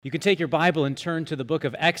You can take your Bible and turn to the book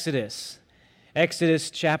of Exodus, Exodus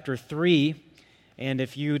chapter 3. And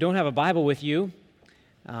if you don't have a Bible with you,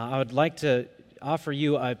 I would like to offer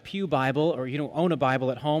you a pew Bible, or you don't own a Bible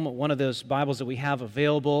at home, one of those Bibles that we have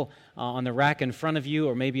available on the rack in front of you,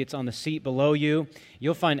 or maybe it's on the seat below you.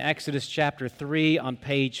 You'll find Exodus chapter 3 on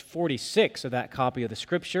page 46 of that copy of the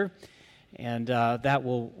Scripture, and that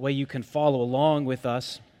way you can follow along with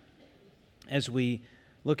us as we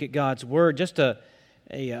look at God's Word. Just a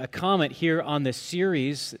comment here on this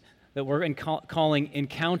series that we're calling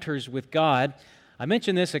Encounters with God. I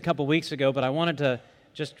mentioned this a couple weeks ago, but I wanted to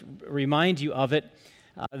just remind you of it,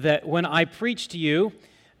 that when I preach to you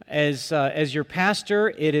as your pastor,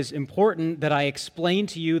 it is important that I explain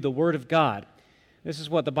to you the Word of God. This is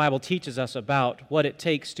what the Bible teaches us about what it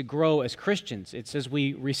takes to grow as Christians. It says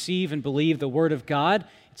we receive and believe the Word of God.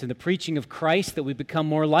 It's in the preaching of Christ that we become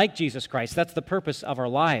more like Jesus Christ. That's the purpose of our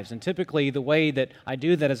lives. And typically the way that I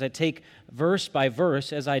do that is I take verse by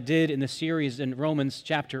verse, as I did in the series in Romans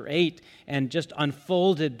chapter 8, and just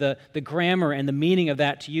unfolded the grammar and the meaning of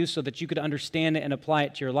that to you so that you could understand it and apply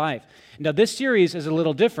it to your life. Now this series is a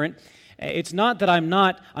little different. It's not that I'm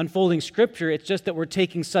not unfolding Scripture, it's just that we're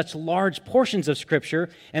taking such large portions of Scripture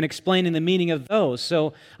and explaining the meaning of those.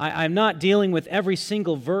 So I'm not dealing with every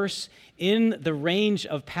single verse in the range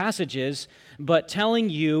of passages, but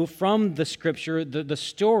telling you from the Scripture the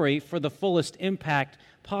story for the fullest impact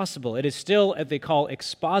possible. It is still what they call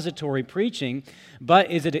expository preaching,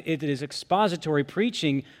 but it is expository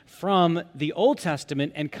preaching from the Old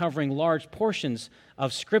Testament and covering large portions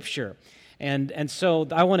of Scripture. And so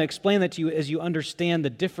I want to explain that to you as you understand the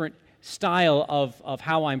different style of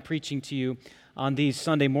how I'm preaching to you on these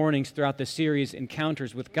Sunday mornings throughout the series,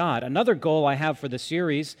 Encounters with God. Another goal I have for the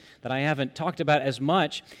series that I haven't talked about as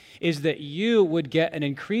much is that you would get an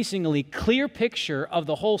increasingly clear picture of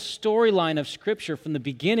the whole storyline of Scripture from the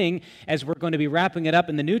beginning, as we're going to be wrapping it up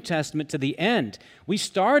in the New Testament, to the end. We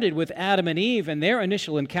started with Adam and Eve and their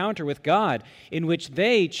initial encounter with God, in which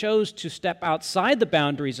they chose to step outside the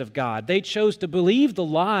boundaries of God. They chose to believe the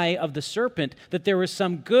lie of the serpent, that there was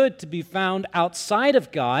some good to be found outside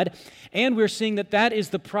of God, and we're seeing that that is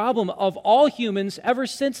the problem of all humans ever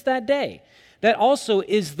since that day. That also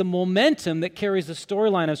is the momentum that carries the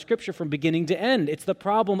storyline of Scripture from beginning to end. It's the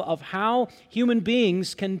problem of how human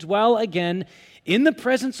beings can dwell again in the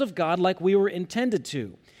presence of God like we were intended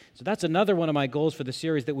to. So that's another one of my goals for the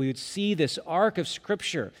series, that we would see this arc of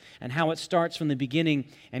Scripture and how it starts from the beginning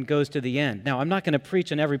and goes to the end. Now, I'm not going to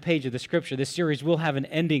preach on every page of the Scripture. This series will have an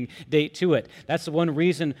ending date to it. That's the one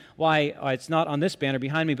reason why it's not on this banner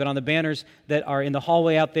behind me, but on the banners that are in the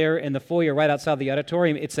hallway out there in the foyer right outside the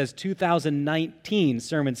auditorium, it says 2019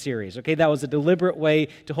 Sermon Series. Okay, that was a deliberate way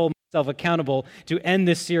to hold myself accountable to end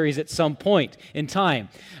this series at some point in time.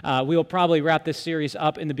 We will probably wrap this series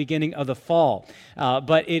up in the beginning of the fall.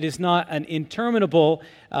 But it is not an interminable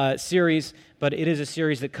series, but it is a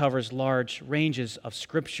series that covers large ranges of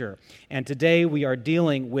Scripture. And today we are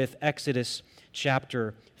dealing with Exodus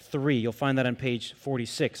chapter 3. You'll find that on page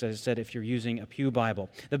 46, as I said, if you're using a pew Bible.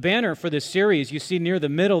 The banner for this series, you see near the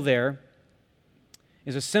middle there,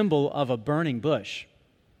 is a symbol of a burning bush.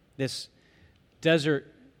 This desert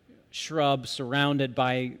shrub surrounded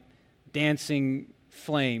by dancing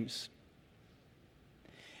flames.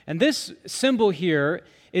 And this symbol here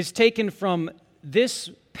is taken from this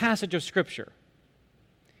passage of Scripture,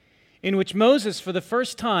 in which Moses, for the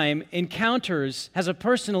first time, has a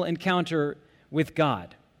personal encounter with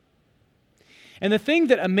God. And the thing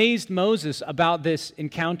that amazed Moses about this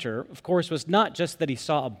encounter, of course, was not just that he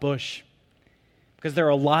saw a bush, because there are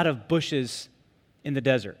a lot of bushes in the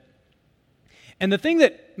desert. And the thing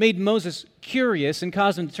that made Moses curious and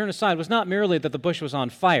caused him to turn aside was not merely that the bush was on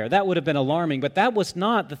fire. That would have been alarming, but that was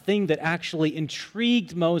not the thing that actually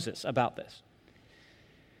intrigued Moses about this.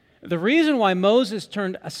 The reason why Moses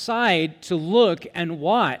turned aside to look and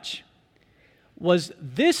watch was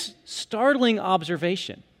this startling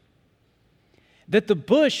observation, that the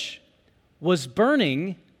bush was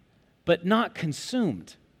burning but not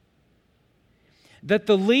consumed. That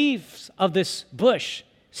the leaves of this bush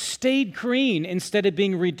stayed green instead of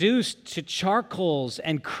being reduced to charcoals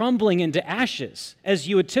and crumbling into ashes, as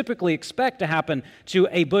you would typically expect to happen to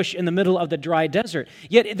a bush in the middle of the dry desert.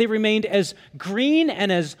 Yet they remained as green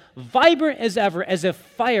and as vibrant as ever, as if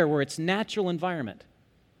fire were its natural environment.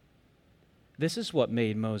 This is what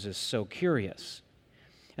made Moses so curious.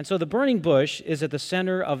 And so the burning bush is at the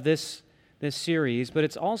center of this series, but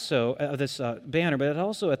it's also this banner, but it's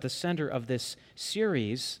also at the center of this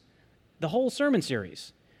series, the whole sermon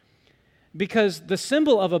series. Because the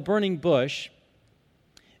symbol of a burning bush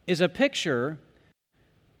is a picture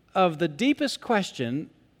of the deepest question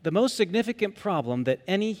the most significant problem that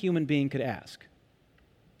any human being could ask.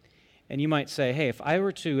 And you might say, hey, if I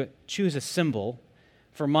were to choose a symbol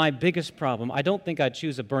for my biggest problem, I don't think I'd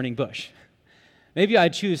choose a burning bush. Maybe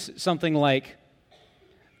I'd choose something like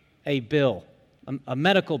a bill, a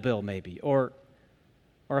medical bill maybe, or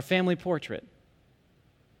a family portrait,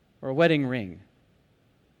 or a wedding ring,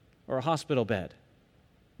 or a hospital bed.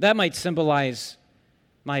 That might symbolize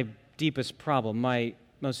my deepest problem, my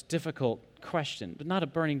most difficult question, but not a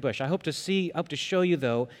burning bush. I hope to show you,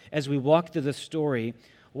 though, as we walk through the story,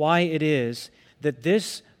 why it is that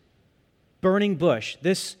this burning bush,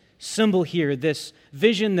 this symbol here, this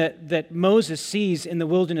vision that Moses sees in the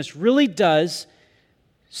wilderness really does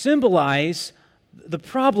symbolize the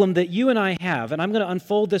problem that you and I have. And I'm going to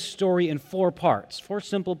unfold this story in four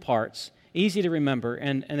simple parts, easy to remember,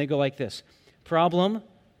 and they go like this. Problem,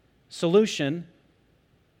 solution,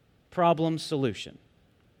 problem, solution.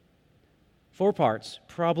 4 parts: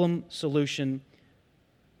 problem, solution,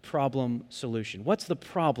 problem, solution. What's the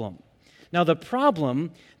problem? Now, the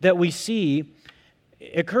problem that we see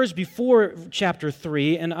occurs before chapter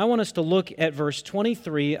 3, and I want us to look at verse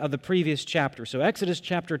 23 of the previous chapter. So Exodus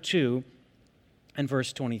chapter 2 and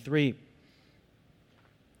verse 23.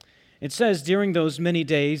 It says, "During those many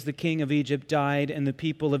days the king of Egypt died, and the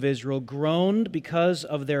people of Israel groaned because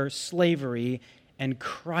of their slavery and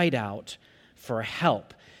cried out for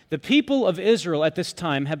help." The people of Israel at this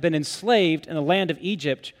time have been enslaved in the land of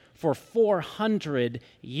Egypt for 400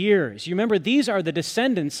 years. You remember, these are the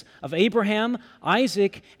descendants of Abraham,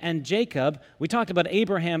 Isaac, and Jacob. We talked about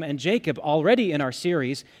Abraham and Jacob already in our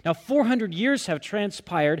series. Now 400 years have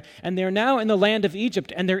transpired, and they're now in the land of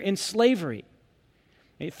Egypt, and they're in slavery.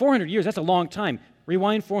 400 years, that's a long time.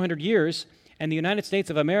 Rewind 400 years, and the United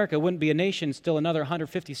States of America wouldn't be a nation still another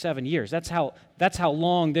 157 years. That's how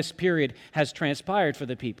long this period has transpired for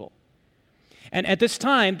the people. And at this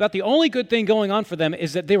time, about the only good thing going on for them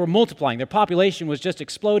is that they were multiplying. Their population was just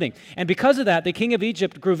exploding. And because of that, the king of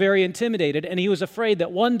Egypt grew very intimidated, and he was afraid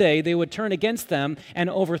that one day they would turn against them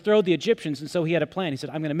and overthrow the Egyptians. And so he had a plan. He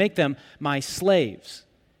said, I'm going to make them my slaves.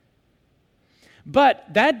 But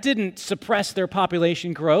that didn't suppress their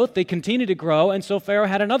population growth. They continued to grow, and so Pharaoh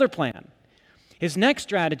had another plan. His next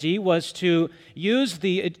strategy was to use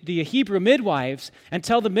the Hebrew midwives and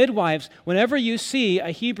tell the midwives, whenever you see a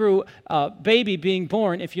Hebrew baby being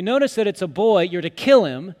born, if you notice that it's a boy, you're to kill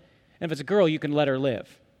him, and if it's a girl, you can let her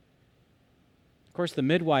live. Of course, the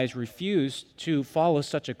midwives refused to follow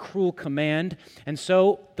such a cruel command, and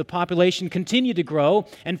so the population continued to grow,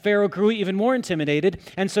 and Pharaoh grew even more intimidated,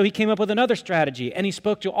 and so he came up with another strategy, and he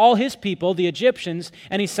spoke to all his people, the Egyptians,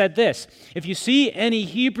 and he said this: if you see any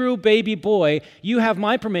Hebrew baby boy, you have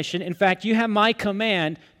my permission, in fact, you have my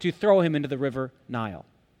command to throw him into the river Nile.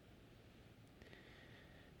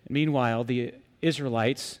 Meanwhile, the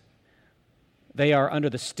Israelites, they are under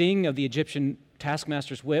the sting of the Egyptian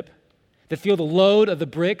taskmaster's whip. They feel the load of the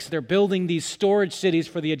bricks. They're building these storage cities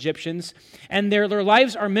for the Egyptians, and their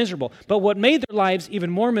lives are miserable. But what made their lives even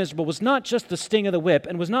more miserable was not just the sting of the whip,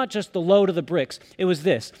 and was not just the load of the bricks. It was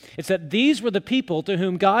this. It's that these were the people to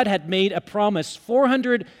whom God had made a promise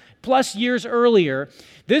 400 plus years earlier.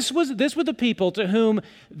 This were the people to whom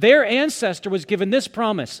their ancestor was given this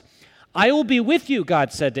promise. I will be with you,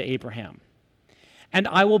 God said to Abraham, and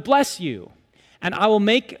I will bless you, and I will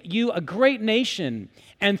make you a great nation,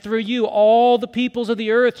 and through you all the peoples of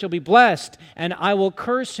the earth shall be blessed, and I will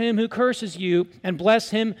curse him who curses you, and bless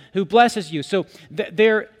him who blesses you. So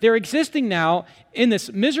they're existing now in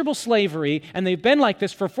this miserable slavery, and they've been like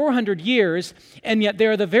this for 400 years, and yet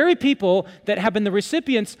they're the very people that have been the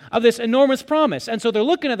recipients of this enormous promise. And so they're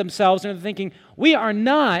looking at themselves and they're thinking, we are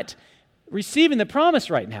not receiving the promise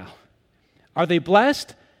right now. Are they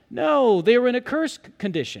blessed? No, they were in a cursed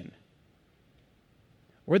condition.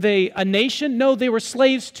 Were they a nation? No, they were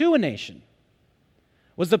slaves to a nation.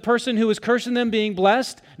 Was the person who was cursing them being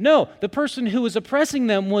blessed? No, the person who was oppressing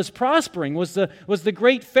them was prospering, was the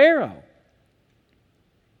great Pharaoh.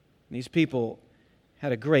 These people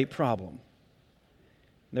had a great problem.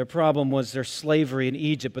 Their problem was their slavery in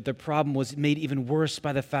Egypt, but their problem was made even worse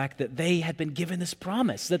by the fact that they had been given this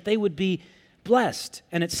promise that they would be blessed.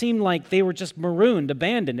 And it seemed like they were just marooned,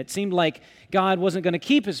 abandoned. It seemed like God wasn't going to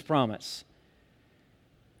keep his promise.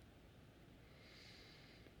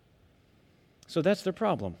 So that's their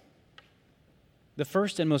problem. The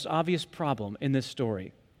first and most obvious problem in this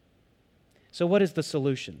story. So what is the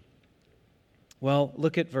solution? Well,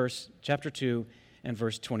 look at chapter 2 and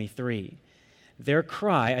verse 23. Their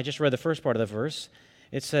cry, I just read the first part of the verse,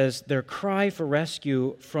 it says, their cry for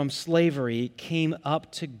rescue from slavery came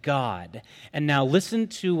up to God. And now listen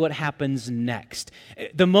to what happens next.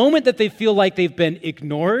 The moment that they feel like they've been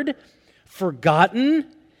ignored,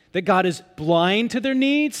 forgotten, that God is blind to their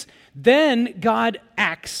needs, then God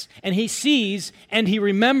acts, and he sees, and he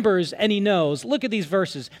remembers, and he knows. Look at these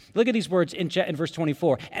verses. Look at these words in verse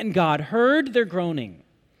 24. And God heard their groaning.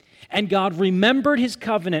 And God remembered his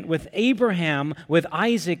covenant with Abraham, with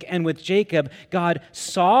Isaac, and with Jacob. God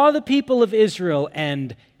saw the people of Israel,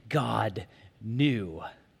 and God knew.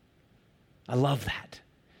 I love that.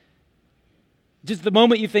 Just the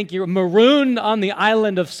moment you think you're marooned on the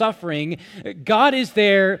island of suffering, God is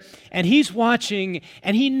there, and he's watching,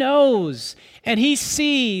 and he knows, and he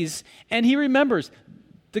sees, and he remembers.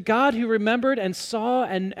 The God who remembered and saw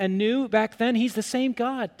and knew back then, he's the same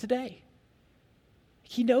God today.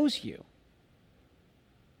 He knows you.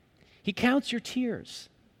 He counts your tears.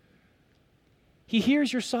 He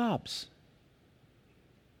hears your sobs.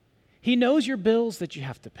 He knows your bills that you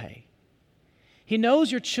have to pay. He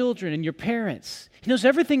knows your children and your parents. He knows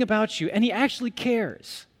everything about you, and he actually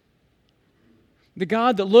cares. The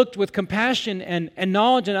God that looked with compassion and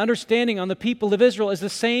knowledge and understanding on the people of Israel is the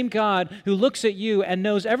same God who looks at you and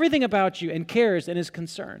knows everything about you and cares and is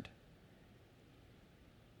concerned.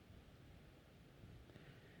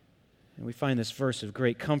 And we find this verse of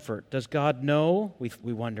great comfort. Does God know?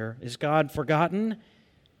 We wonder. Is God forgotten?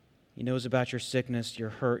 He knows about your sickness, your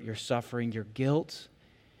hurt, your suffering, your guilt,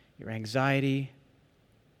 your anxiety.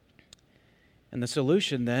 And the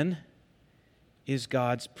solution then is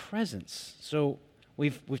God's presence. So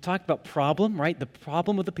we've talked about problem, right? The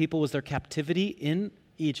problem of the people was their captivity in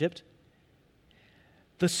Egypt.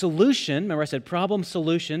 The solution, remember I said problem,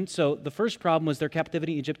 solution. So the first problem was their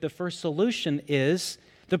captivity in Egypt. The first solution is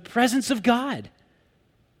the presence of God.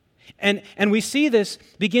 And we see this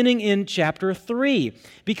beginning in chapter 3,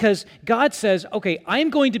 because God says, okay, I'm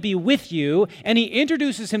going to be with you, and he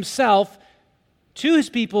introduces himself to his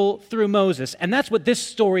people through Moses. And that's what this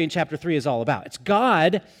story in chapter 3 is all about. It's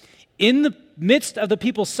God in the midst of the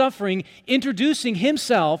people suffering, introducing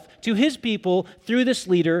himself to his people through this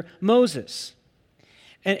leader, Moses.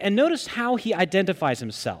 And notice how he identifies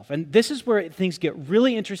himself. And this is where things get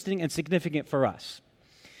really interesting and significant for us.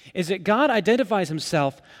 Is that God identifies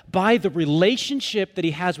himself by the relationship that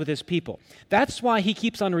he has with his people. That's why he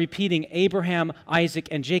keeps on repeating Abraham, Isaac,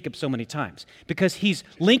 and Jacob so many times, because he's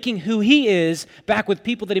linking who he is back with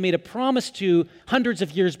people that he made a promise to hundreds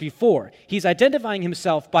of years before. He's identifying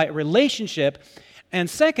himself by a relationship, and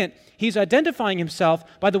second, he's identifying himself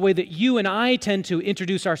by the way that you and I tend to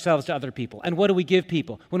introduce ourselves to other people. And what do we give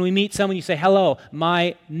people? When we meet someone, you say, hello,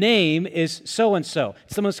 my name is so-and-so.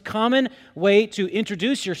 It's the most common way to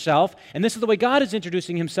introduce yourself, and this is the way God is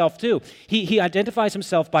introducing himself too. He identifies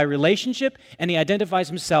himself by relationship, and he identifies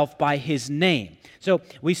himself by his name. So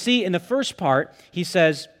we see in the first part, he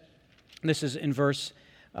says, this is in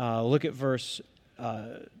look at verse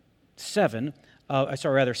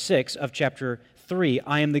 6 of chapter 3,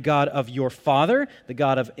 I am the God of your father, the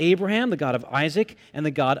God of Abraham, the God of Isaac, and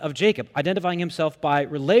the God of Jacob, identifying himself by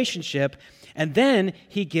relationship, and then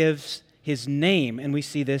he gives his name, and we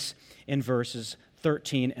see this in verses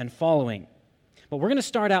 13 and following. But we're going to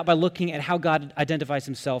start out by looking at how God identifies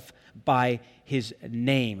himself by his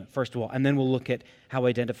name, first of all, and then we'll look at how he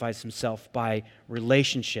identifies himself by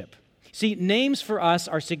relationship. See, names for us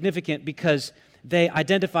are significant because they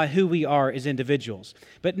identify who we are as individuals.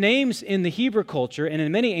 But names in the Hebrew culture and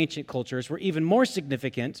in many ancient cultures were even more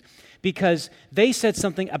significant because they said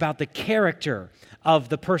something about the character of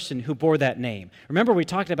the person who bore that name. Remember, we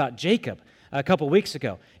talked about Jacob a couple weeks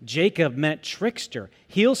ago. Jacob meant trickster,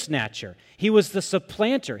 heel snatcher. He was the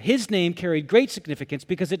supplanter. His name carried great significance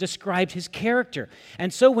because it described his character.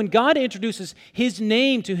 And so when God introduces his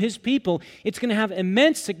name to his people, it's going to have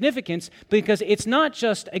immense significance because it's not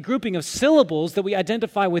just a grouping of syllables that we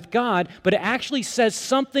identify with God, but it actually says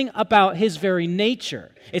something about his very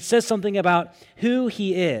nature. It says something about who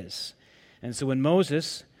he is. And so when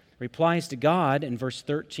Moses replies to God in verse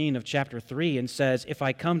 13 of chapter 3 and says, if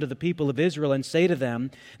I come to the people of Israel and say to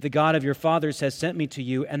them, the God of your fathers has sent me to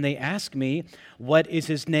you, and they ask me, what is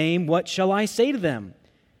his name? What shall I say to them?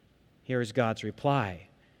 Here is God's reply.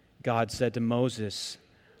 God said to Moses,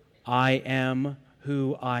 I am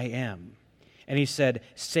who I am. And he said,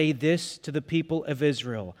 say this to the people of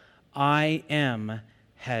Israel, I am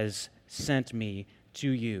has sent me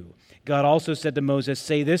to you. God also said to Moses,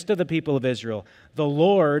 say this to the people of Israel, the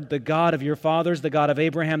Lord, the God of your fathers, the God of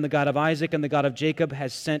Abraham, the God of Isaac, and the God of Jacob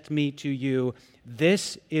has sent me to you.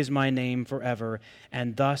 This is my name forever,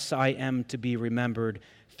 and thus I am to be remembered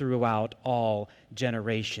throughout all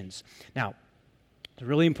generations. Now, It's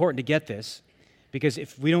really important to get this, because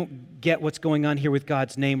if we don't get what's going on here with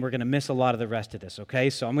God's name, we're going to miss a lot of the rest of this, okay?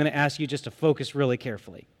 So I'm going to ask you just to focus really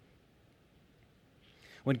carefully.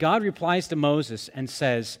 When God replies to Moses and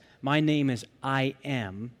says, "My name is I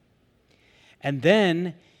am," and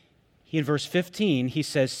then in verse 15, he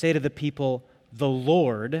says, "Say to the people, the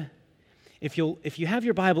Lord." If you have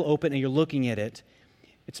your Bible open and you're looking at it,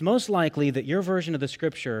 it's most likely that your version of the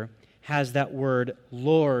Scripture has that word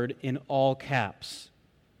Lord in all caps.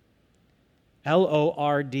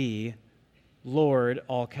 L-O-R-D, Lord,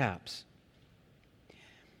 all caps.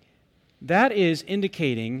 That is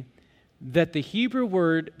indicating that the Hebrew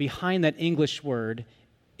word behind that English word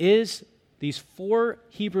is these 4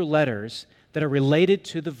 Hebrew letters that are related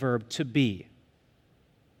to the verb to be.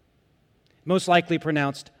 Most likely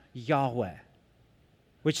pronounced Yahweh,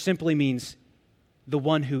 which simply means the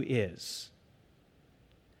one who is.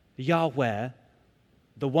 Yahweh,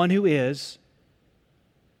 the one who is,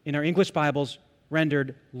 in our English Bibles,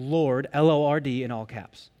 rendered Lord, L-O-R-D, in all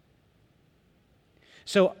caps.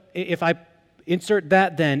 So if I insert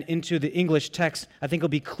that then into the English text, I think it'll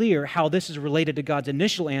be clear how this is related to God's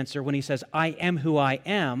initial answer when he says, "I am who I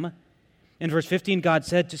am." In verse 15, God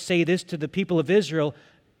said to say this to the people of Israel,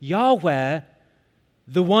 Yahweh,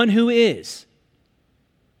 the one who is.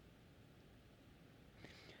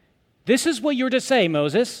 This is what you're to say,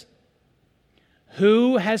 Moses.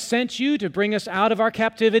 Who has sent you to bring us out of our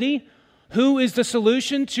captivity? Who is the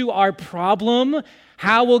solution to our problem?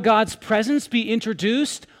 How will God's presence be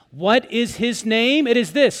introduced? What is his name? It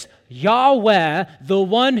is this, Yahweh, the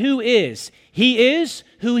one who is. He is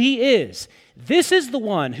who he is. This is the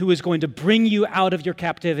one who is going to bring you out of your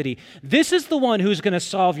captivity. This is the one who's going to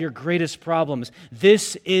solve your greatest problems.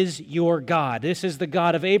 This is your God. This is the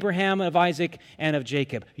God of Abraham, of Isaac, and of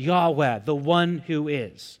Jacob. Yahweh, the one who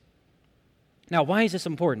is. Now, why is this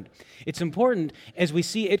important? It's important as we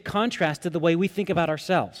see it contrasted the way we think about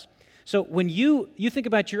ourselves. So when you think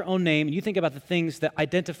about your own name, and you think about the things that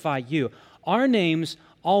identify you, our names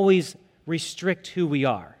always restrict who we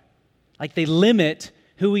are. Like they limit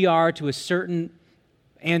who we are to a certain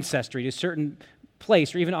ancestry, to a certain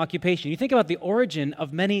place, or even occupation. You think about the origin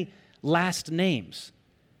of many last names.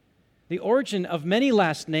 The origin of many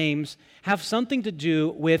last names have something to do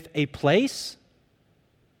with a place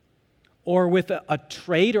or with a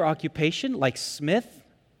trade or occupation like Smith,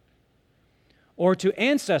 or to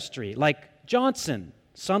ancestry like Johnson,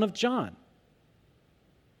 son of John.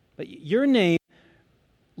 But your name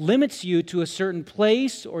limits you to a certain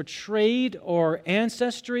place or trade or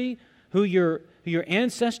ancestry, who your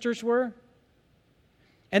ancestors were.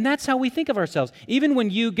 And that's how we think of ourselves. Even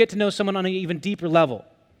when you get to know someone on an even deeper level,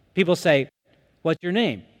 people say, "What's your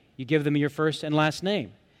name?" You give them your first and last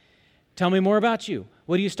name. "Tell me more about you."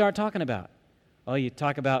 What do you start talking about? Oh, you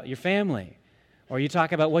talk about your family, or you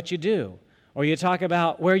talk about what you do, or you talk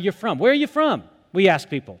about where you're from. Where are you from? We ask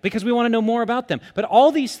people because we want to know more about them. But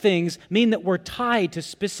all these things mean that we're tied to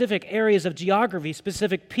specific areas of geography,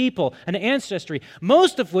 specific people, and ancestry,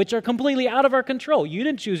 most of which are completely out of our control. You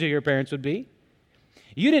didn't choose who your parents would be.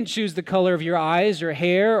 You didn't choose the color of your eyes or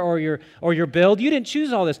hair or your build. You didn't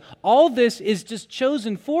choose all this. All this is just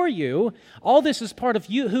chosen for you. All this is part of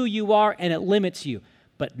you, who you are, and it limits you.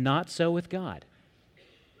 But not so with God.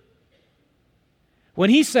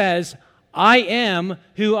 When he says, "I am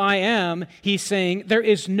who I am," he's saying there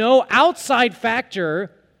is no outside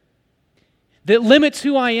factor that limits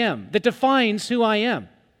who I am, that defines who I am.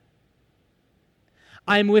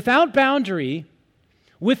 I'm without boundary,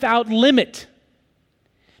 without limit.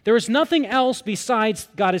 There is nothing else besides,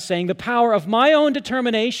 God is saying, the power of my own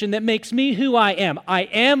determination that makes me who I am. I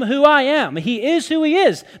am who I am. He is who he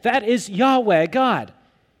is. That is Yahweh, God.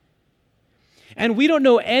 And we don't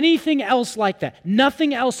know anything else like that.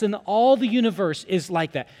 Nothing else in all the universe is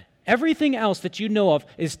like that. Everything else that you know of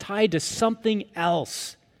is tied to something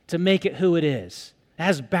else to make it who it is. It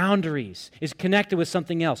has boundaries, is connected with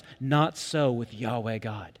something else. Not so with Yahweh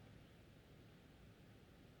God.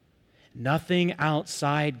 Nothing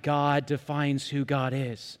outside God defines who God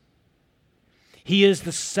is. He is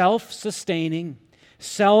the self-sustaining,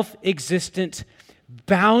 self-existent,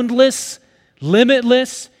 boundless,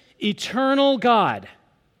 limitless, eternal God.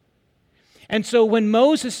 And so when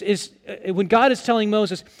God is telling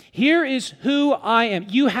Moses, "Here is who I am.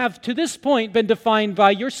 You have to this point been defined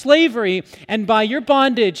by your slavery and by your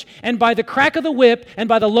bondage and by the crack of the whip and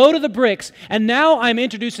by the load of the bricks. And now I'm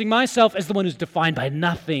introducing myself as the one who's defined by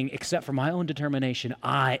nothing except for my own determination.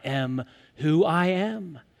 I am who I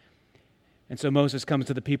am." And so Moses comes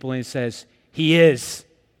to the people and he says, He is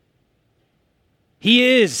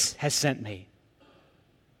has sent me.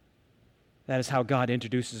 That is how God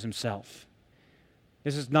introduces himself.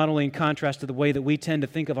 This is not only in contrast to the way that we tend to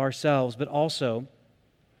think of ourselves, but also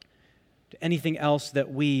to anything else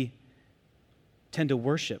that we tend to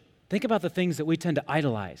worship. Think about the things that we tend to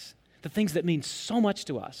idolize, the things that mean so much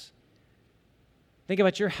to us. Think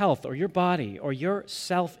about your health or your body or your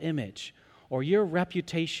self-image or your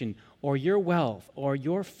reputation or your wealth or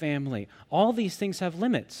your family. All these things have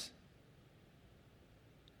limits.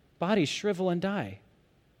 Bodies shrivel and die.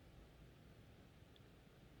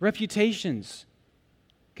 Reputations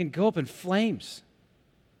can go up in flames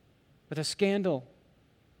with a scandal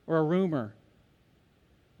or a rumor.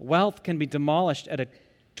 Wealth can be demolished at a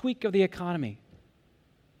tweak of the economy.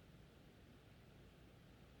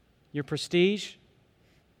 Your prestige,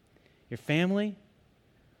 your family,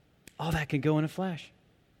 all that can go in a flash.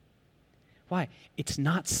 Why? It's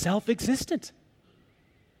not self-existent.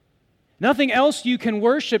 Nothing else you can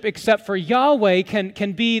worship except for Yahweh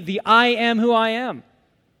can be the I am who I am.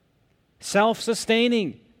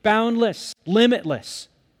 Self-sustaining, boundless, limitless.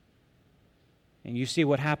 And you see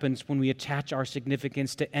what happens when we attach our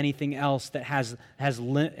significance to anything else that has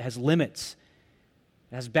limits,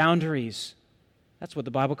 has boundaries. That's what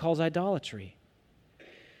the Bible calls idolatry.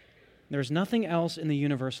 There's nothing else in the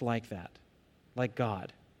universe like that, like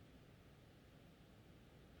God.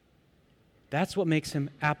 That's what makes him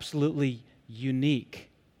absolutely unique.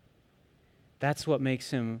 That's what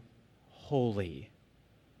makes him holy.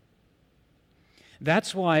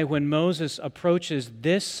 That's why when Moses approaches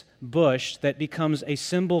this bush that becomes a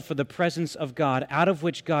symbol for the presence of God, out of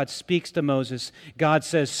which God speaks to Moses, God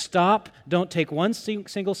says, stop, don't take one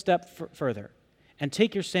single step further, and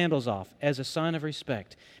take your sandals off as a sign of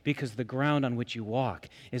respect, because the ground on which you walk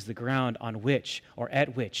is the ground on which, or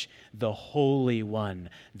at which, the Holy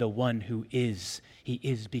One, the one who is, he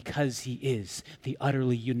is because he is, the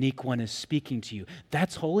utterly unique one is speaking to you.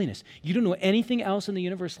 That's holiness. You don't know anything else in the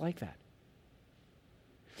universe like that.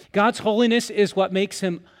 God's holiness is what makes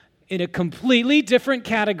him in a completely different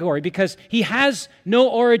category because he has no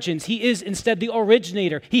origins. He is instead the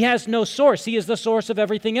originator. He has no source. He is the source of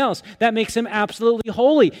everything else. That makes him absolutely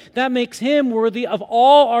holy. That makes him worthy of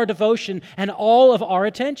all our devotion and all of our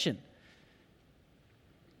attention.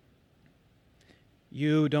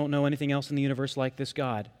 You don't know anything else in the universe like this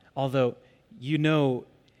God, although you know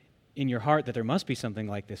in your heart that there must be something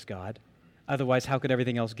like this God. Otherwise, how could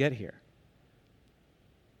everything else get here?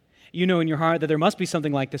 You know in your heart that there must be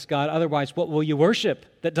something like this God. Otherwise, what will you worship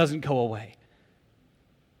that doesn't go away?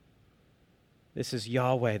 This is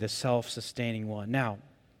Yahweh, the self-sustaining one. Now,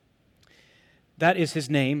 that is his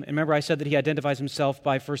name. And remember I said that he identifies himself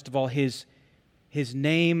by, first of all, his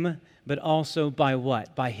name, but also by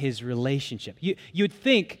what? By his relationship. You'd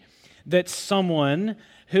think that someone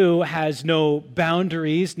who has no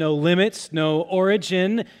boundaries, no limits, no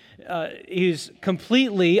origin, is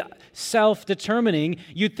completely self-determining,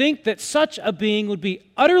 you'd think that such a being would be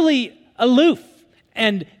utterly aloof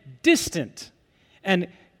and distant, and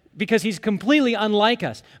because he's completely unlike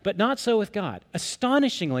us. But not so with God.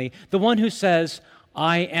 Astonishingly, the one who says,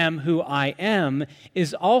 I am who I am,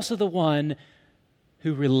 is also the one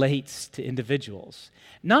who relates to individuals.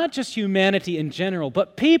 Not just humanity in general,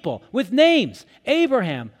 but people with names.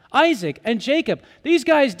 Abraham, Isaac, and Jacob. These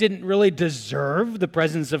guys didn't really deserve the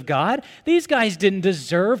presence of God. These guys didn't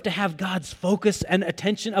deserve to have God's focus and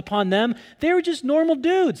attention upon them. They were just normal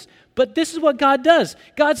dudes. But this is what God does.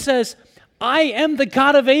 God says, I am the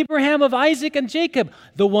God of Abraham, of Isaac, and Jacob,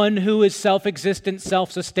 the one who is self-existent,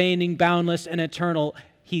 self-sustaining, boundless, and eternal.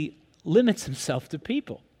 He limits himself to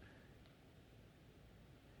people.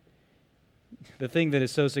 The thing that is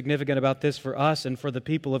so significant about this for us and for the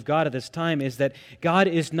people of God at this time is that God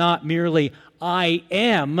is not merely I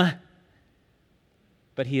am,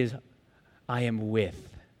 but he is I am with.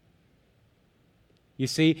 You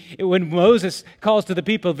see, when Moses calls to the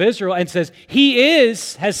people of Israel and says, he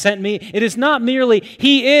has sent me, it is not merely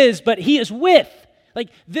he is, but he is with. Like,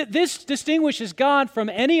 this distinguishes God from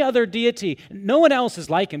any other deity. No one else is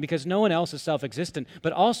like him because no one else is self-existent.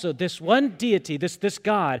 But also this one deity, this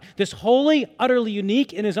God, this holy, utterly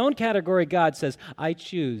unique in his own category God says, I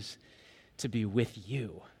choose to be with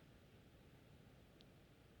you.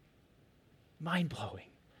 Mind-blowing.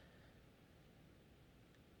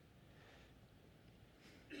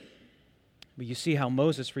 But you see how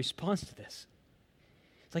Moses responds to this.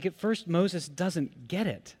 It's like at first Moses doesn't get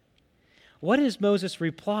it. What is Moses'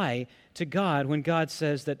 reply to God when God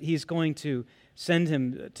says that he's going to send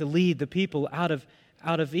him to lead the people out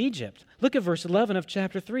of Egypt? Look at verse 11 of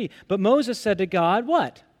chapter 3. But Moses said to God,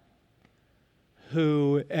 what?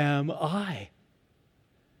 Who am I?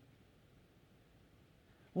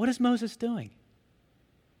 What is Moses doing?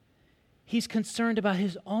 He's concerned about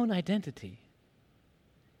his own identity.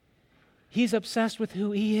 He's obsessed with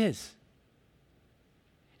who he is.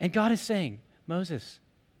 And God is saying, Moses,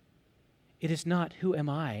 it is not who am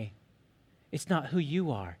I. It's not who you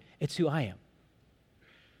are. It's who I am.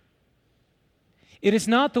 It is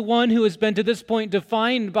not the one who has been to this point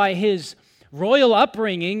defined by his royal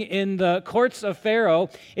upbringing in the courts of Pharaoh.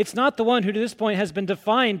 It's not the one who to this point has been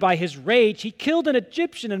defined by his rage. He killed an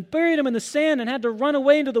Egyptian and buried him in the sand and had to run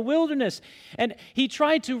away into the wilderness. And he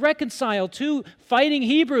tried to reconcile two fighting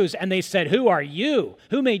Hebrews, and they said, "Who are you?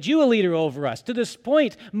 Who made you a leader over us?" To this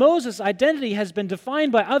point, Moses' identity has been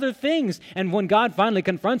defined by other things. And when God finally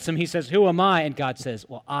confronts him, he says, "Who am I?" And God says,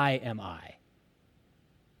 "Well, I am I."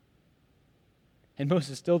 And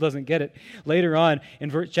Moses still doesn't get it. Later on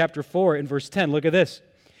in chapter 4, in verse 10, look at this.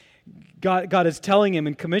 God is telling him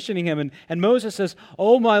and commissioning him, and Moses says,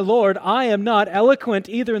 "Oh, my Lord, I am not eloquent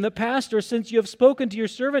either in the past or since you have spoken to your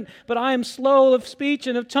servant, but I am slow of speech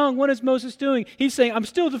and of tongue." What is Moses doing? He's saying, I'm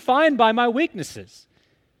still defined by my weaknesses.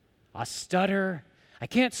 I stutter. I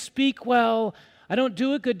can't speak well. I don't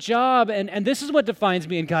do a good job. And this is what defines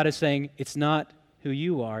me. And God is saying, it's not who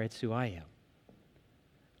you are, it's who I am.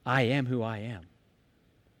 I am who I am.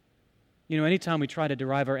 You know, anytime we try to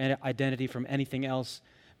derive our identity from anything else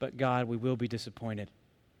but God, we will be disappointed,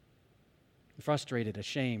 frustrated,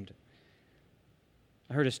 ashamed.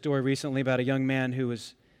 I heard a story recently about a young man who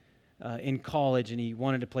was in college and he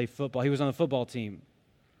wanted to play football. He was on the football team.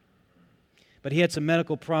 But he had some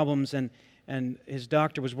medical problems and his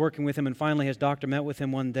doctor was working with him, and finally his doctor met with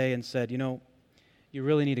him one day and said, "You know, you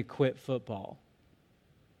really need to quit football."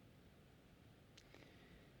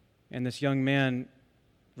 And this young man,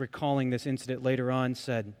 recalling this incident later on,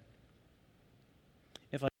 said,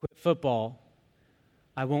 "If I quit football,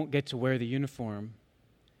 I won't get to wear the uniform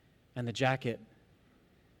and the jacket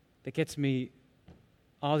that gets me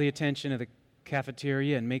all the attention of the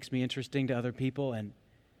cafeteria and makes me interesting to other people." And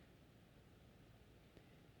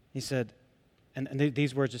he said, and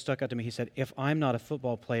these words just stuck out to me, he said, "If I'm not a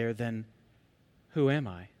football player, then who am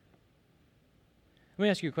I?" Let me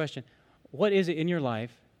ask you a question. What is it in your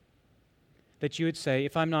life that you would say,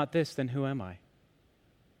 if I'm not this, then who am I?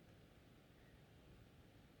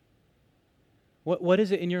 What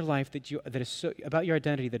is it in your life that is so, about your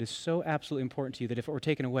identity that is so absolutely important to you that if it were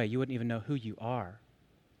taken away, you wouldn't even know who you are?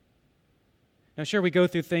 Now, sure, we go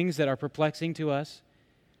through things that are perplexing to us,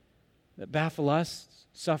 that baffle us,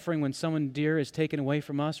 suffering when someone dear is taken away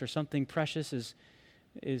from us or something precious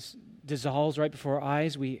is dissolves right before our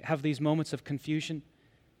eyes. We have these moments of confusion.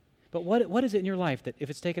 But what is it in your life that if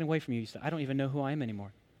it's taken away from you, you say, I don't even know who I am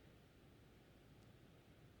anymore?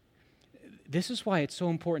 This is why it's so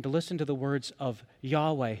important to listen to the words of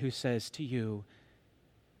Yahweh, who says to you,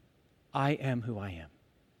 I am who I am.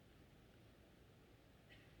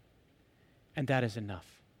 And that is enough.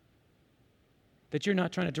 That you're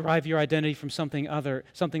not trying to derive your identity from something other,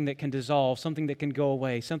 something that can dissolve, something that can go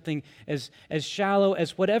away, something as shallow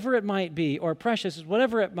as whatever it might be, or precious as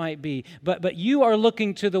whatever it might be. But you are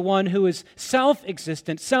looking to the one who is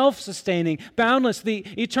self-existent, self-sustaining, boundless, the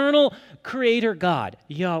eternal creator God,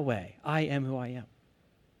 Yahweh. I am who I am.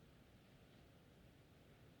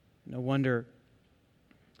 No wonder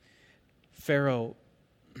Pharaoh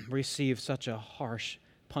received such a harsh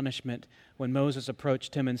punishment when Moses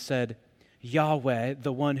approached him and said, Yahweh,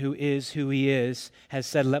 the one who he is, has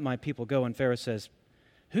said, let my people go. And Pharaoh says,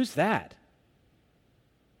 who's that?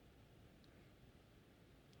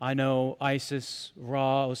 I know Isis,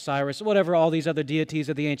 Ra, Osiris, whatever, all these other deities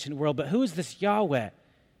of the ancient world, but who is this Yahweh?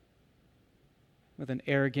 With an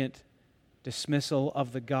arrogant dismissal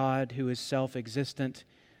of the God who is self-existent,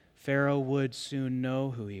 Pharaoh would soon know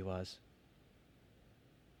who he was.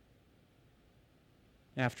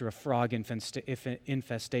 After a frog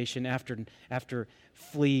infestation, after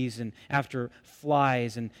fleas, and after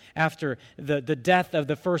flies, and after the death of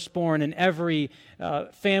the firstborn in every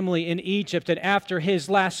family in Egypt, and after his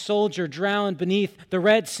last soldier drowned beneath the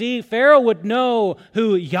Red Sea, Pharaoh would know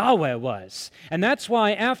who Yahweh was. And that's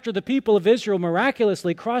why after the people of Israel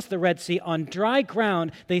miraculously crossed the Red Sea on dry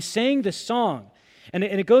ground, they sang this song. And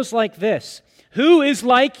it goes like this: Who is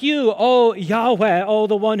like you, O Yahweh, O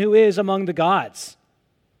the one who is among the gods?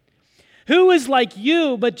 Who is like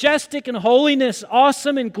you, majestic in holiness,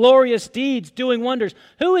 awesome in glorious deeds, doing wonders?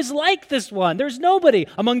 Who is like this one? There's nobody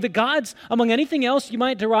among the gods, among anything else you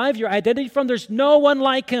might derive your identity from. There's no one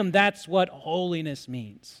like him. That's what holiness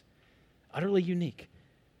means. Utterly unique.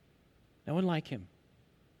 No one like him.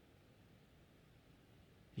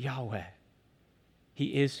 Yahweh. He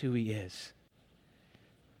is who he is.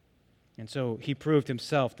 And so he proved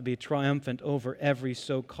himself to be triumphant over every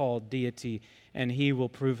so-called deity, and he will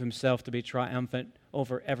prove himself to be triumphant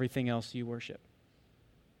over everything else you worship.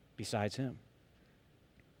 besides him.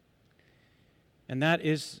 And that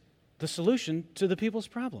is the solution to the people's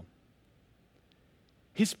problem.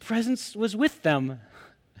 His presence was with them.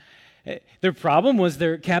 Their problem was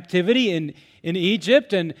their captivity in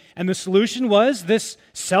Egypt, and the solution was this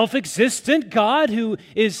self-existent God who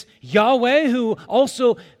is Yahweh, who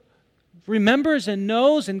also remembers and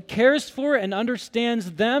knows and cares for and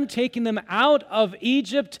understands them, taking them out of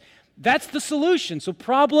Egypt. That's the solution. So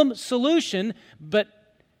problem, solution, but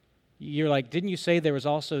you're like, didn't you say there was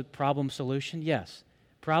also problem, solution? Yes,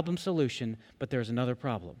 problem, solution, but there's another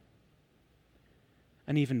problem.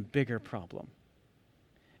 An even bigger problem.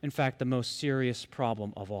 In fact, the most serious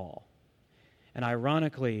problem of all. And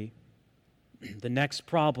ironically, the next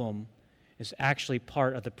problem is actually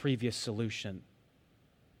part of the previous solution.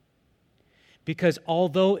 Because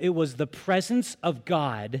although it was the presence of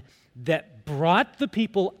God that brought the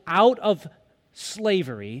people out of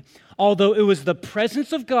slavery, although it was the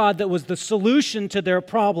presence of God that was the solution to their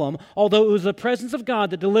problem, although it was the presence of God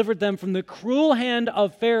that delivered them from the cruel hand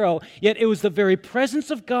of Pharaoh, yet it was the very presence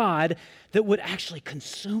of God that would actually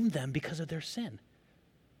consume them because of their sin.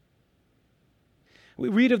 We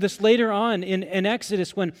read of this later on in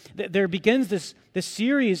Exodus when there begins this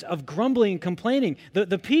series of grumbling and complaining.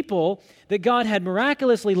 The people that God had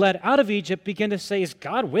miraculously led out of Egypt begin to say, is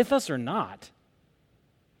God with us or not?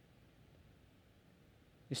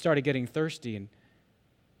 They started getting thirsty, and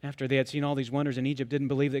after they had seen all these wonders in Egypt, didn't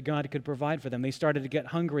believe that God could provide for them. They started to get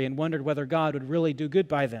hungry and wondered whether God would really do good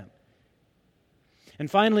by them. And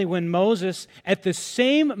finally, when Moses, at the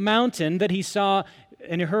same mountain that he saw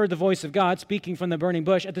and he heard the voice of God speaking from the burning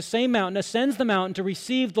bush, at the same mountain, ascends the mountain to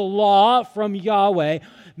receive the law from Yahweh.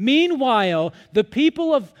 Meanwhile, the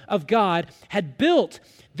people of God had built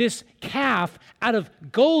this calf out of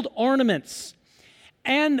gold ornaments.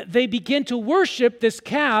 And they begin to worship this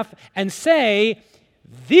calf and say,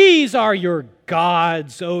 "These are your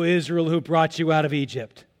gods, O Israel, who brought you out of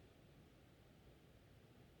Egypt."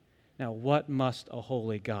 Now, what must a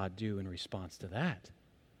holy God do in response to that?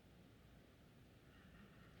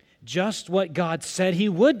 Just what God said he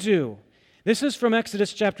would do. This is from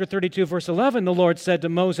Exodus chapter 32, verse 11. The Lord said to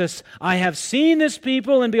Moses, "I have seen this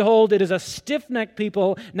people, and behold, it is a stiff-necked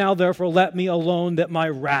people. Now therefore let me alone, that my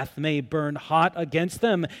wrath may burn hot against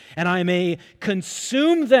them, and I may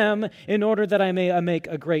consume them, in order that I may make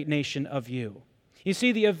a great nation of you." You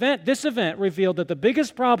see, this event revealed that the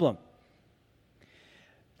biggest problem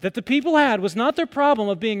that the people had was not their problem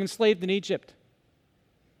of being enslaved in Egypt.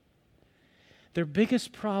 Their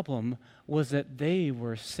biggest problem was that they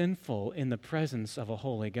were sinful in the presence of a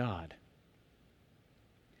holy God.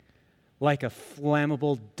 Like a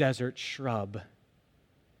flammable desert shrub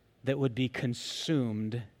that would be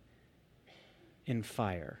consumed in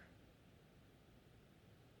fire.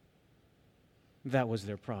 That was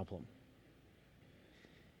their problem.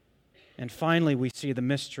 And finally, we see the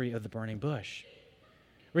mystery of the burning bush.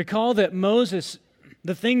 Recall that Moses,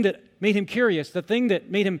 the thing that made him curious, the thing that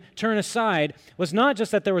made him turn aside, was not just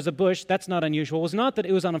that there was a bush, that's not unusual, was not that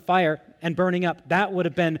it was on a fire and burning up, that would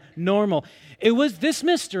have been normal. It was this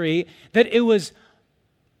mystery that it was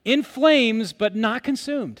in flames but not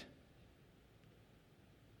consumed.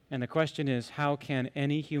 And the question is, how can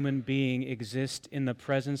any human being exist in the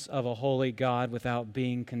presence of a holy God without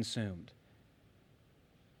being consumed?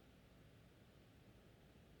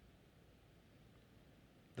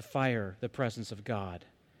 The fire, the presence of God.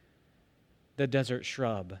 The desert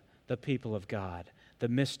shrub, the people of God. The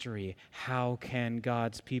mystery, how can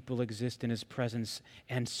God's people exist in his presence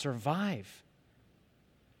and survive?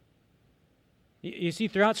 You see,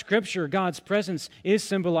 throughout Scripture, God's presence is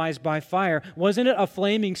symbolized by fire. Wasn't it a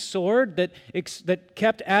flaming sword that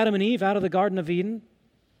kept Adam and Eve out of the Garden of Eden?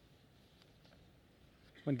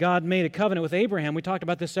 When God made a covenant with Abraham, we talked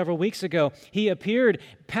about this several weeks ago, he appeared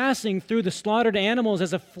passing through the slaughtered animals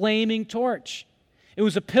as a flaming torch. It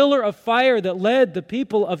was a pillar of fire that led the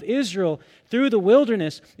people of Israel through the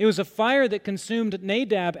wilderness. It was a fire that consumed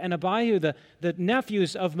Nadab and Abihu, the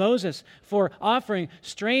nephews of Moses, for offering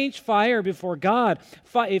strange fire before God.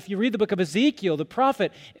 If you read the book of Ezekiel, the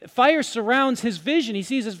prophet, fire surrounds his vision. He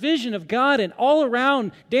sees his vision of God, and all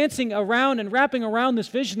around, dancing around and wrapping around this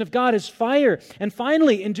vision of God is fire. And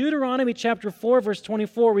finally, in Deuteronomy chapter 4, verse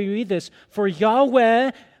 24, we read this, "For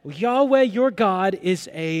Yahweh your God is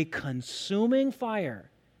a consuming fire."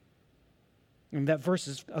 And that verse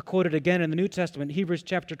is quoted again in the New Testament, Hebrews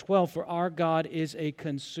chapter 12, "For our God is a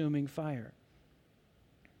consuming fire."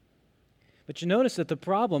 But you notice that the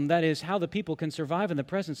problem, that is how the people can survive in the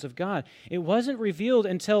presence of God, it wasn't revealed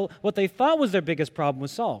until what they thought was their biggest problem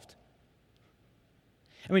was solved.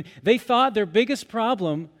 I mean, they thought their biggest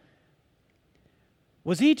problem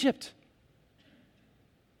was Egypt.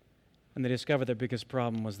 And they discovered their biggest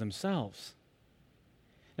problem was themselves.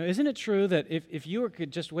 Now, isn't it true that if you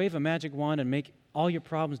could just wave a magic wand and make all your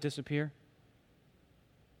problems disappear?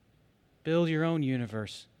 Build your own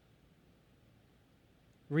universe.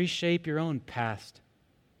 Reshape your own past.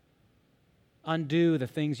 Undo the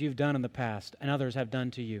things you've done in the past and others have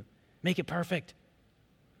done to you. Make it perfect.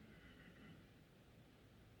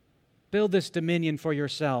 Build this dominion for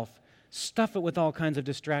yourself. Stuff it with all kinds of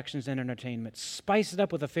distractions and entertainment. Spice it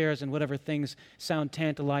up with affairs and whatever things sound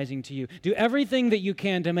tantalizing to you. Do everything that you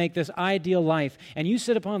can to make this ideal life, and you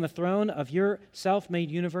sit upon the throne of your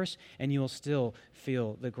self-made universe, and you'll still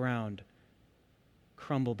feel the ground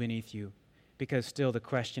crumble beneath you, because still the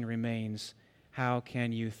question remains, how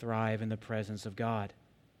can you thrive in the presence of God?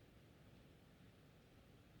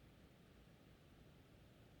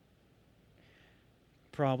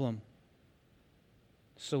 Problem.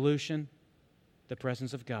 Solution, the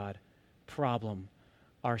presence of God. Problem,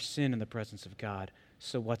 our sin in the presence of God.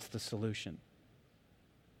 So what's the solution?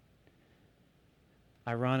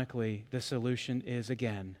 Ironically, the solution is,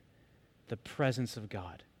 again, the presence of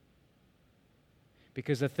God.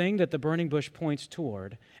 Because the thing that the burning bush points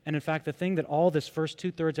toward, and in fact the thing that all this first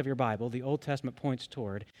two-thirds of your Bible, the Old Testament, points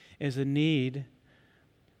toward, is the need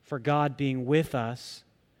for God being with us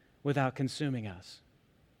without consuming us.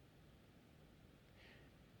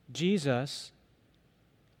 Jesus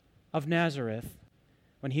of Nazareth,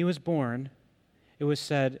 when he was born, it was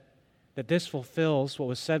said that this fulfills what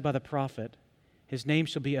was said by the prophet. His name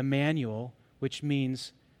shall be Emmanuel, which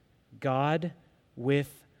means God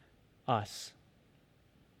with us.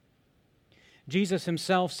 Jesus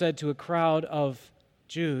himself said to a crowd of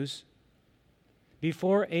Jews,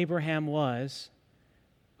 before Abraham was,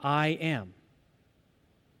 I am.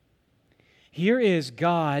 Here is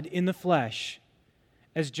God in the flesh.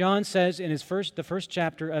 As John says in the first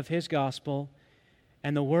chapter of his gospel,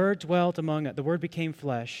 and the Word dwelt among us, the Word became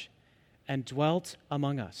flesh and dwelt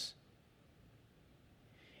among us.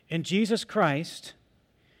 In Jesus Christ,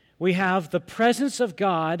 we have the presence of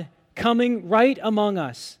God coming right among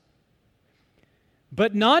us,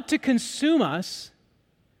 but not to consume us,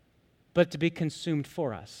 but to be consumed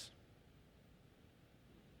for us.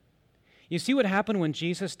 You see what happened when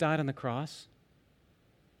Jesus died on the cross?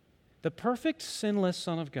 The perfect, sinless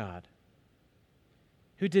Son of God,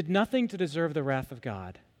 who did nothing to deserve the wrath of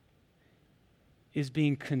God, is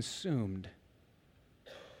being consumed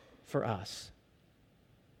for us,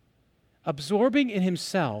 absorbing in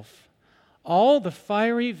himself all the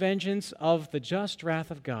fiery vengeance of the just wrath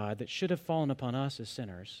of God that should have fallen upon us as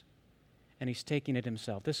sinners, and he's taking it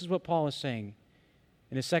himself. This is what Paul is saying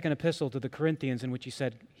in his second epistle to the Corinthians, in which he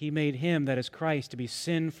said, he made him, that is Christ, to be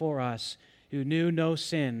sin for us, who knew no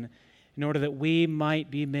sin, in order that we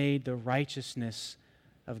might be made the righteousness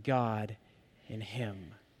of God in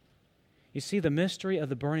him. You see, the mystery of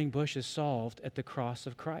the burning bush is solved at the cross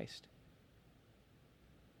of Christ.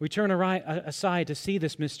 We turn aside to see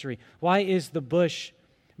this mystery. Why is the bush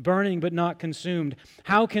burning but not consumed?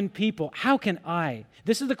 How can I,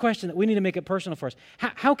 this is the question that we need to make it personal for us.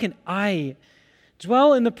 How can I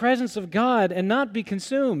dwell in the presence of God and not be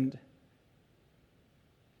consumed?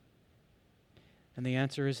 And the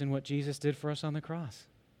answer is in what Jesus did for us on the cross.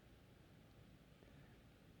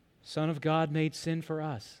 Son of God made sin for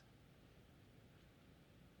us.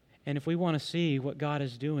 And if we want to see what God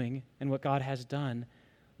is doing and what God has done,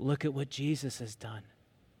 look at what Jesus has done.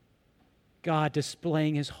 God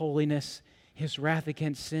displaying his holiness, his wrath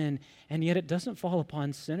against sin, and yet it doesn't fall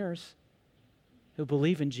upon sinners who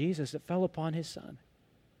believe in Jesus. It fell upon his Son.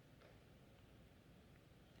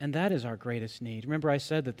 And that is our greatest need. Remember I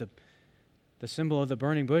said that the symbol of the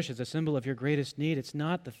burning bush is a symbol of your greatest need. It's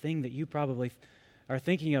not the thing that you probably are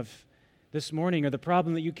thinking of this morning or the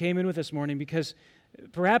problem that you came in with this morning, because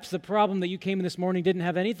perhaps the problem that you came in this morning didn't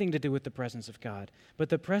have anything to do with the presence of God. But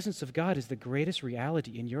the presence of God is the greatest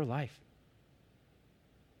reality in your life.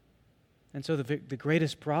 And so the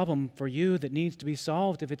greatest problem for you that needs to be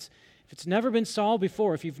solved, if it's never been solved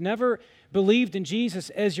before, if you've never believed in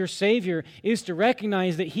Jesus as your Savior, is to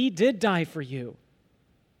recognize that he did die for you.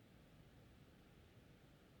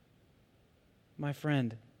 My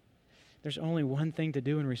friend, there's only one thing to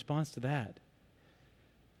do in response to that.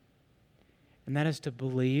 And that is to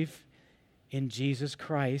believe in Jesus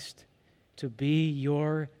Christ to be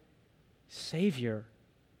your Savior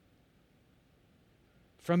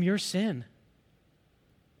from your sin.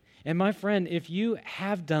 And my friend, if you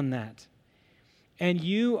have done that, and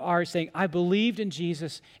you are saying, I believed in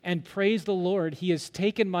Jesus, and praise the Lord, he has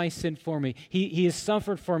taken my sin for me. He has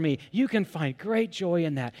suffered for me. You can find great joy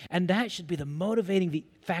in that. And that should be the motivating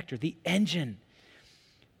factor, the engine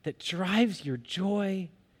that drives your joy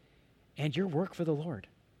and your work for the Lord.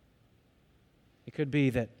 It could be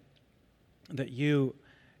that you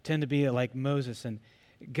tend to be like Moses, and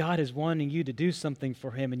God is wanting you to do something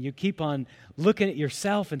for him, and you keep on looking at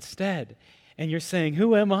yourself instead, and you're saying,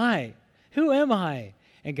 who am I? Who am I?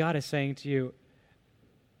 And God is saying to you,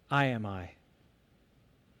 I am I.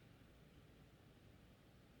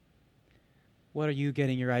 What are you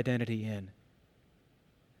getting your identity in?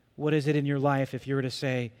 What is it in your life if you were to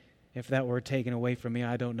say, if that were taken away from me,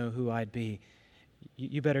 I don't know who I'd be?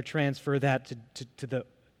 You better transfer that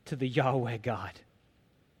to the Yahweh God.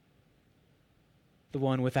 The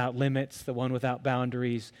one without limits, the one without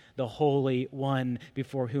boundaries, the Holy One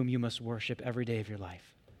before whom you must worship every day of your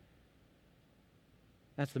life.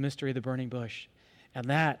 That's the mystery of the burning bush. And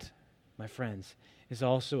that, my friends, is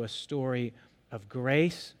also a story of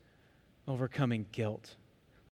grace overcoming guilt.